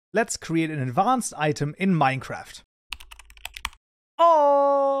let's create an advanced item in Minecraft.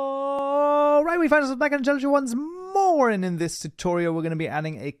 Alright, we find ourselves back in Challenge once more, and in this tutorial we're going to be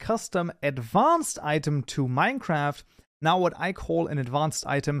adding a custom advanced item to Minecraft. Now what I call an advanced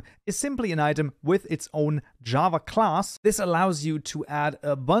item is simply an item with its own Java class. This allows you to add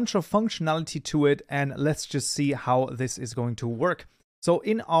a bunch of functionality to it, and let's just see how this is going to work. So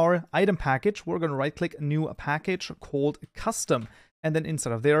in our item package, we're going to right click new package called custom. And then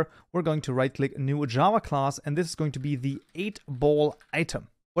inside of there, we're going to right click new Java class, and this is going to be the 8-ball item.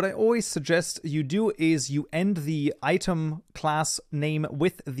 What I always suggest you do is you end the item class name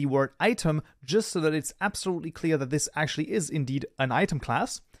with the word item, just so that it's absolutely clear that this actually is indeed an item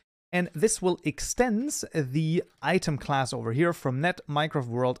class. And this will extend the item class over here from net Minecraft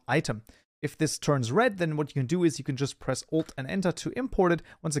world item. If this turns red, then what you can do is you can just press Alt and Enter to import it,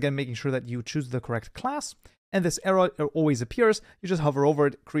 once again making sure that you choose the correct class. And this error always appears. You just hover over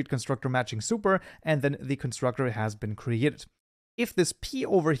it, create constructor matching super, and then the constructor has been created. If this P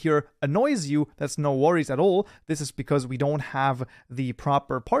over here annoys you, that's no worries at all. This is because we don't have the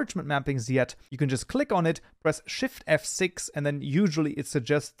proper parchment mappings yet. You can just click on it, press Shift F6, and then usually it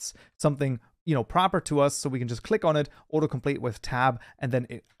suggests something, you know, proper to us. So we can just click on it, autocomplete with tab, and then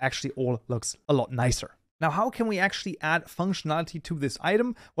it actually all looks a lot nicer. Now, how can we actually add functionality to this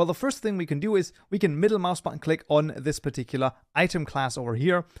item? Well, the first thing we can do is we can middle mouse button click on this particular item class over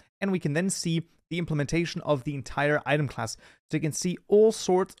here, and we can then see the implementation of the entire item class. So you can see all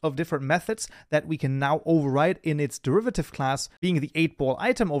sorts of different methods that we can now override in its derivative class, being the 8-ball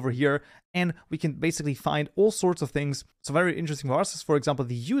item over here, and we can basically find all sorts of things. So very interesting for us is, for example,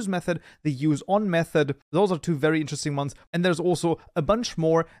 the use method, the use on method. Those are two very interesting ones. And there's also a bunch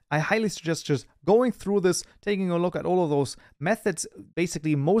more. I highly suggest just going through this, taking a look at all of those methods.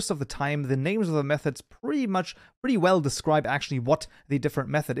 Basically, most of the time, the names of the methods pretty well describe actually what the different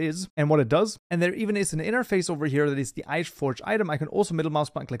method is and what it does. And there even is an interface over here that is the iForge item. I can also middle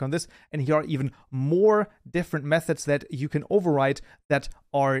mouse button click on this, and here are even more different methods that you can override that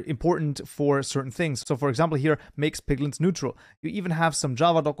are important for certain things. So for example, here makes piglins neutral. You even have some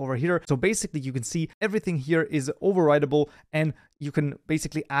Javadoc over here. So basically you can see everything here is overridable, and you can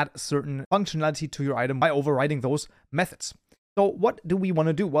basically add certain functionality to your item by overriding those methods. So what do we want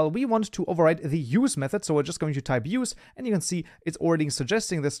to do? Well, we want to override the use method. So we're just going to type use, and you can see it's already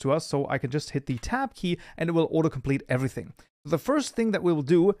suggesting this to us. So I can just hit the tab key and it will autocomplete everything. The first thing that we will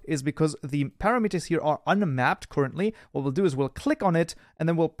do is, because the parameters here are unmapped currently, what we'll do is we'll click on it, and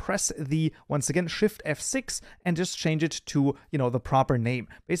then we'll press the, once again, Shift F6 and just change it to, you know, the proper name.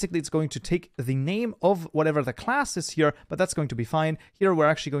 Basically, it's going to take the name of whatever the class is here, but that's going to be fine. Here, we're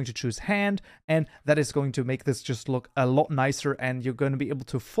actually going to choose hand, and that is going to make this just look a lot nicer, and you're going to be able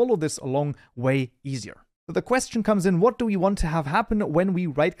to follow this along way easier. So the question comes in, what do we want to have happen when we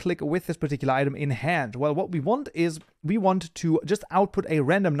right click with this particular item in hand? Well, what we want is we want to just output a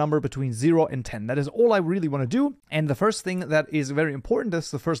random number between 0 and 10. That is all I really want to do. And the first thing that is very important, this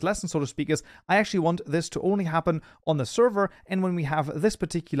is the first lesson, so to speak, is I actually want this to only happen on the server and when we have this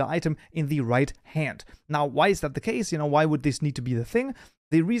particular item in the right hand. Now, why is that the case? You know, why would this need to be the thing?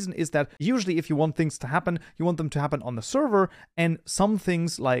 The reason is that usually if you want things to happen, you want them to happen on the server, and some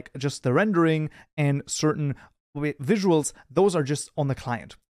things like just the rendering and certain visuals, those are just on the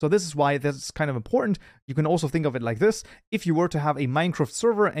client. So this is why that's kind of important. You can also think of it like this. If you were to have a Minecraft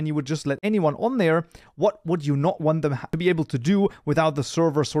server and you would just let anyone on there, what would you not want them to be able to do without the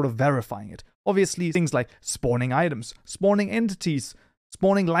server sort of verifying it? Obviously, things like spawning items, spawning entities,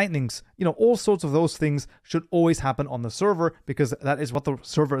 spawning lightnings, you know, all sorts of those things should always happen on the server, because that is what the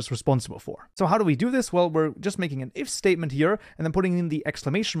server is responsible for. So how do we do this? Well, we're just making an if statement here and then putting in the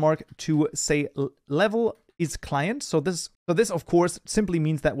exclamation mark to say level is client. So this of course simply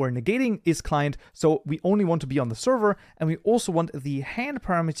means that we're negating is client. So we only want to be on the server, and we also want the hand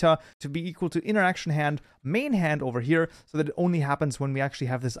parameter to be equal to interaction hand main hand over here, so that it only happens when we actually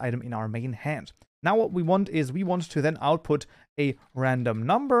have this item in our main hand. Now what we want is we want to then output a random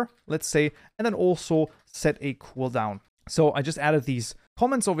number, let's say, and then also set a cooldown. So I just added these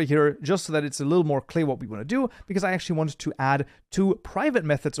comments over here just so that it's a little more clear what we want to do, because I actually wanted to add two private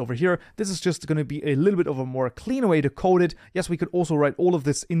methods over here. This is just going to be a little bit of a more clean way to code it. Yes, we could also write all of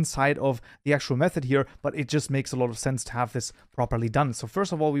this inside of the actual method here, but it just makes a lot of sense to have this properly done. So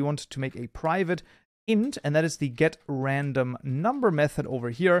first of all, we want to make a private int, and that is the get random number method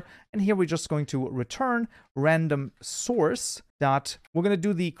over here. And here we're just going to return random source dot, we're going to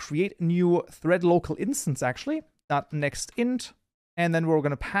do the create new thread local instance actually, dot next int, And then we're going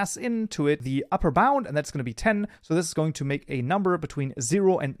to pass into it the upper bound, and that's going to be 10. So this is going to make a number between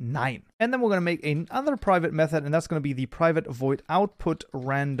 0 and 9. And then we're going to make another private method, and that's going to be the private void output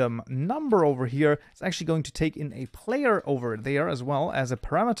random number over here. It's actually going to take in a player over there as well as a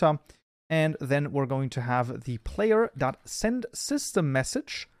parameter. And then we're going to have the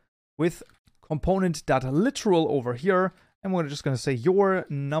player.sendSystemMessage with component.literal over here. And we're just going to say your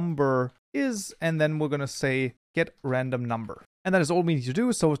number is, and then we're going to say get random number. And that is all we need to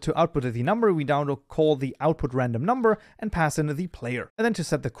do. So to output the number, we now call the output random number and pass in the player. And then to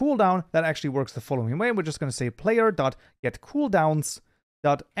set the cooldown, that actually works the following way. We're just going to say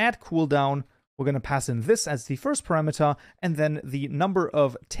player.getCooldowns.add cooldown. We're going to pass in this as the first parameter, and then the number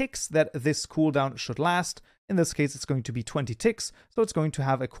of ticks that this cooldown should last. In this case, it's going to be 20 ticks. So it's going to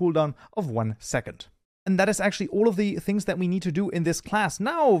have a cooldown of 1 second. And that is actually all of the things that we need to do in this class.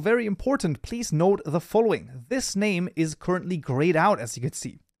 Now, very important, please note the following. This name is currently grayed out, as you can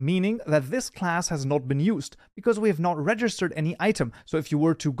see, meaning that this class has not been used because we have not registered any item. So if you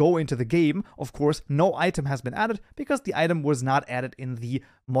were to go into the game, of course, no item has been added because the item was not added in the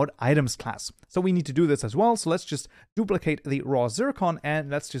mod items class. So we need to do this as well. So let's just duplicate the raw zircon and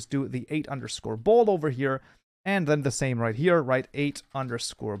let's just do the 8_ball over here. And then the same right here, right?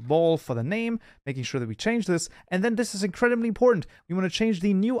 8_ball for the name, making sure that we change this. And then this is incredibly important. We want to change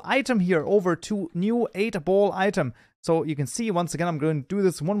the new item here over to new 8-ball item. So you can see, once again, I'm going to do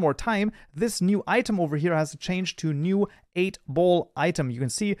this one more time. This new item over here has to change to new 8-ball item. You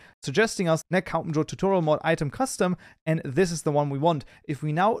can see suggesting us Kaupenjoe tutorial mod item custom, and this is the one we want. If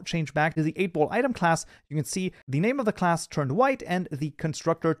we now change back to the 8-ball item class, you can see the name of the class turned white and the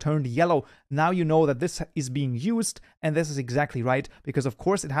constructor turned yellow. Now you know that this is being used, and this is exactly right, because of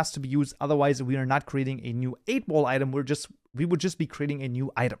course it has to be used. Otherwise, we are not creating a new 8-ball item. We would just be creating a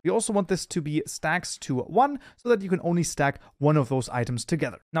new item. We also want this to be stacks to 1 so that you can only stack one of those items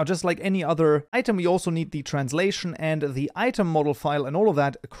together. Now, just like any other item, we also need the translation and the item model file and all of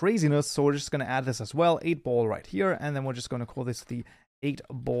that craziness. So we're just going to add this as well, 8-ball right here. And then we're just going to call this the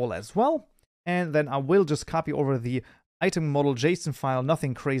 8-ball as well. And then I will just copy over the item model JSON file,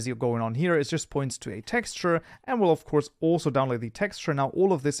 nothing crazy going on here. It just points to a texture, and we'll of course also download the texture. Now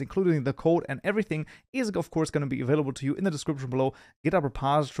all of this, including the code and everything, is of course going to be available to you in the description below. GitHub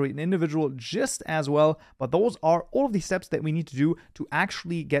repository and individual just as well. But those are all of the steps that we need to do to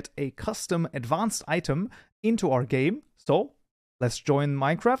actually get a custom advanced item into our game. So let's join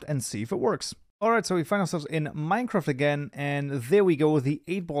Minecraft and see if it works. Alright, so we find ourselves in Minecraft again, and there we go, the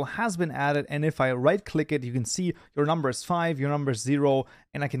 8-ball has been added, and if I right-click it, you can see your number is 5, your number is 0,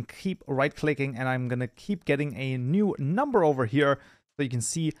 and I can keep right-clicking, and I'm gonna keep getting a new number over here. So you can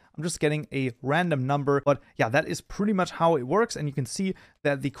see I'm just getting a random number, but yeah, that is pretty much how it works, and you can see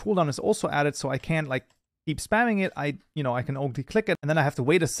that the cooldown is also added, so I can't like keep spamming it. I can only click it, and then I have to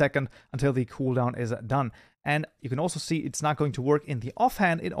wait a second until the cooldown is done. And you can also see it's not going to work in the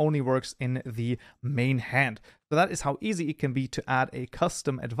offhand, it only works in the main hand. So that is how easy it can be to add a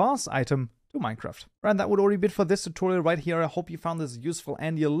custom advanced item to Minecraft. Right, that would already be it for this tutorial right here. I hope you found this useful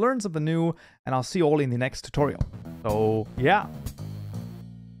and you learned something new, and I'll see you all in the next tutorial. So yeah.